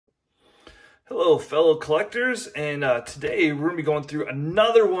Hello, fellow collectors, and today we're going to be going through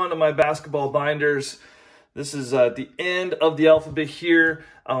another one of my basketball binders. This is the end of the alphabet here.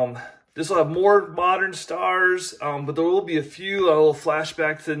 This will have more modern stars, but there will be a few little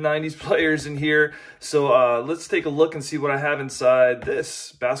flashback to the 90s players in here. So let's take a look and see what I have inside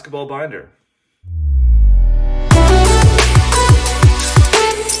this basketball binder.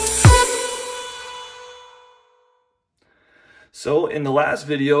 So in the last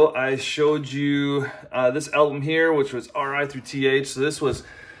video, I showed you this album here, which was RI through TH. So this was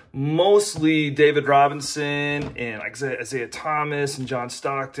mostly David Robinson and Isaiah Thomas and John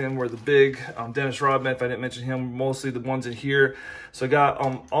Stockton were the big, Dennis Rodman, if I didn't mention him, mostly the ones in here. So I got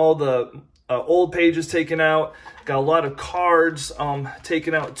all the old pages taken out, got a lot of cards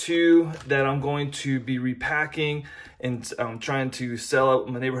taken out too that I'm going to be repacking and trying to sell out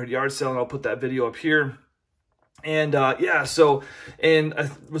in my neighborhood yard sale, and I'll put that video up here. And yeah, so, and I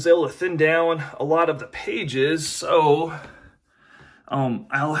was able to thin down a lot of the pages, so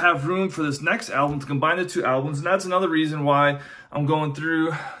I'll have room for this next album to combine the two albums. And that's another reason why I'm going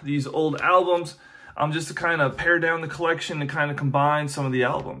through these old albums, just to kind of pare down the collection and kind of combine some of the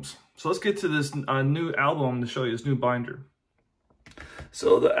albums. So let's get to this new album to show you this new binder.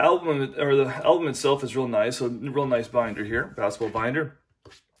 So the album itself is real nice. So real nice binder here, basketball binder.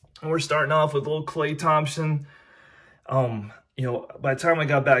 And we're starting off with little Klay Thompson. You know, by the time I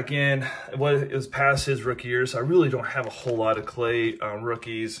got back in, it was past his rookie year, so I really don't have a whole lot of Klay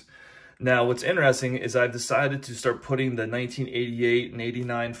rookies. Now, what's interesting is I've decided to start putting the 1988 and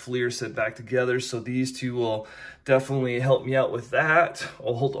 89 Fleer set back together, so these two will definitely help me out with that.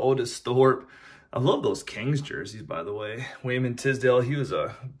 Old Otis Thorpe. I love those Kings jerseys, by the way. Wayman Tisdale, he was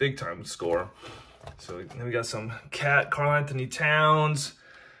a big-time scorer. So then we got some Karl Anthony Towns.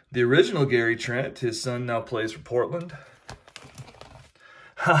 The original Gary Trent, his son now plays for Portland.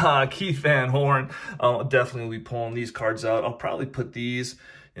 Haha, Keith Van Horn. I'll definitely be pulling these cards out. I'll probably put these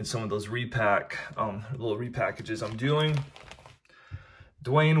in some of those little repackages I'm doing.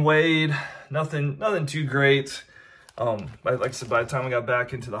 Dwayne Wade, nothing too great. Like I said, by the time I got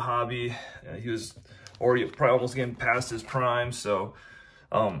back into the hobby, he was already probably almost getting past his prime, so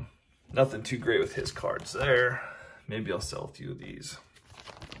nothing too great with his cards there. Maybe I'll sell a few of these.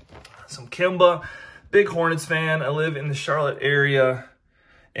 Some Kemba, big Hornets fan. I live in the Charlotte area,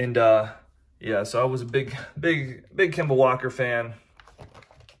 and yeah, so I was a big Kemba Walker fan.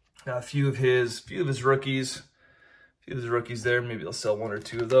 Got a few of his rookies, there. Maybe I'll sell one or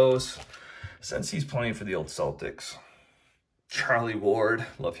two of those since he's playing for the old Celtics. Charlie Ward,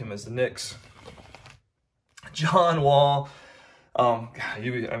 love him as the Knicks. John Wall. I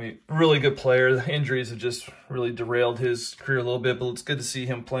mean, really good player. The injuries have just really derailed his career a little bit, but it's good to see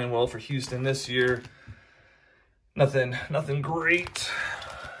him playing well for Houston this year. Nothing great.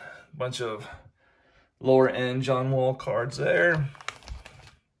 Bunch of lower end John Wall cards there.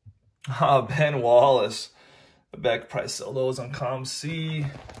 Ben Wallace. I bet I could probably sell those on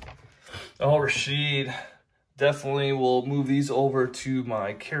ComC. Oh, Rashid. Definitely will move these over to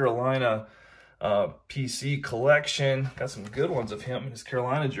my Carolina PC collection. Got some good ones of him in his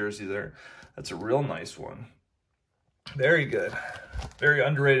Carolina jersey there. That's a real nice one. Very good. Very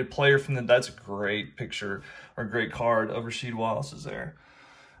underrated player from that's a great picture or great card of Rasheed Wallace is there.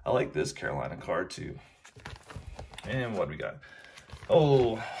 I like this Carolina card too. And what do we got?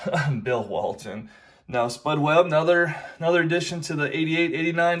 Oh, Bill Walton. Now Spud Webb, another addition to the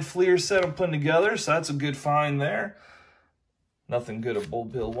 88-89 Fleer set I'm putting together, so that's a good find there. Nothing good of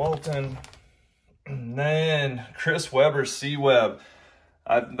old Bill Walton. And then Chris Webber, C-Web.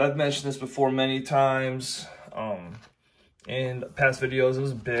 I've mentioned this before many times in past videos. I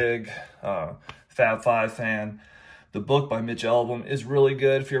was a big Fab Five fan. The book by Mitch Albom is really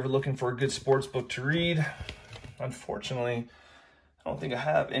good if you're ever looking for a good sports book to read. Unfortunately, I don't think I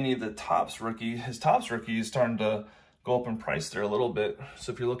have any of the Topps rookie. His Topps rookie is starting to go up in price there a little bit.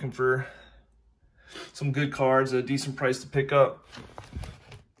 So if you're looking for some good cards at a decent price to pick up,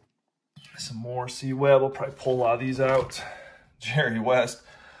 some more C-Web. I'll probably pull a lot of these out. Jerry West.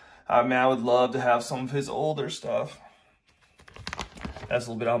 Man, I would love to have some of his older stuff. That's a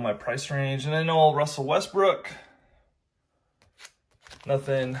little bit out of my price range. And then old Russell Westbrook.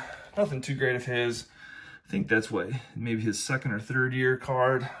 Nothing too great of his. I think that's what, maybe his second or third year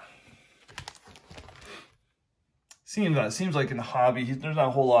card. Seems like in the hobby, there's not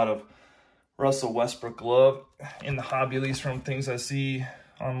a whole lot of Russell Westbrook love in the hobby, at least from things I see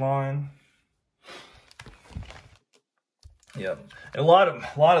online. Yeah, and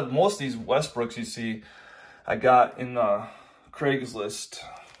most of these Westbrooks you see, I got in the Craigslist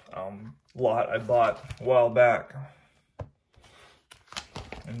lot I bought a while back.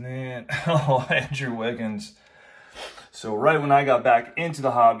 And then, oh, Andrew Wiggins. So right when I got back into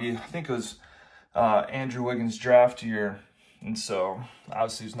the hobby, I think it was Andrew Wiggins' draft year. And so,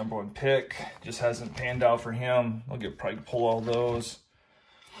 obviously, his #1 pick. Just hasn't panned out for him. I'll probably pull all those.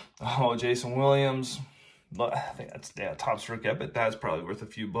 Oh, Jason Williams. I think that's, yeah, Topps rookie. I bet that's probably worth a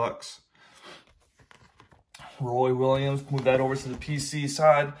few bucks. Roy Williams. Move that over to the PC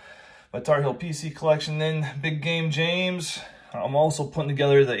side. My Tar Heel PC collection. Then Big Game James. I'm also putting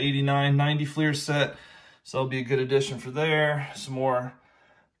together the 89-90 Fleer set. So that'll be a good addition for there. Some more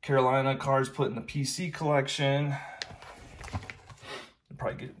Carolina cards put in the PC collection.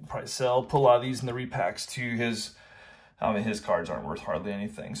 Probably sell, pull a lot of these in the repacks too. His cards aren't worth hardly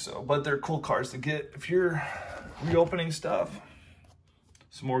anything. So, but they're cool cards to get if you're reopening stuff.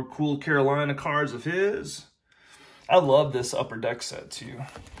 Some more cool Carolina cards of his. I love this Upper Deck set too.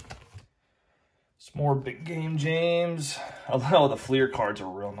 Some more Big Game James. I love the Fleer cards are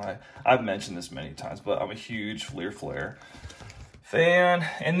real nice. I've mentioned this many times, but I'm a huge Fleer fan.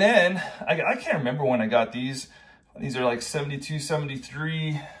 And then I can't remember when I got these. These are like 72,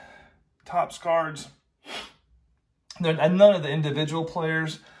 73 Topps cards. They're none of the individual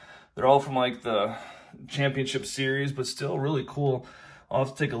players. They're all from like the championship series, but still really cool. I'll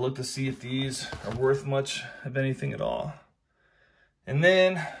have to take a look to see if these are worth much of anything at all. And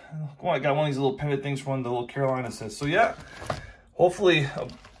then, oh, I got one of these little pivot things from one of the little Carolina sets. So yeah, hopefully I'll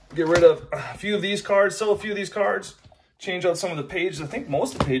get rid of a few of these cards, sell a few of these cards, change out some of the pages. I think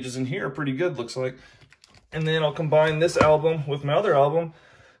most of the pages in here are pretty good, looks like. And then I'll combine this album with my other album,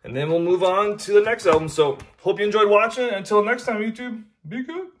 and then we'll move on to the next album. So hope you enjoyed watching. Until next time, YouTube, be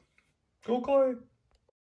good. Go Clay.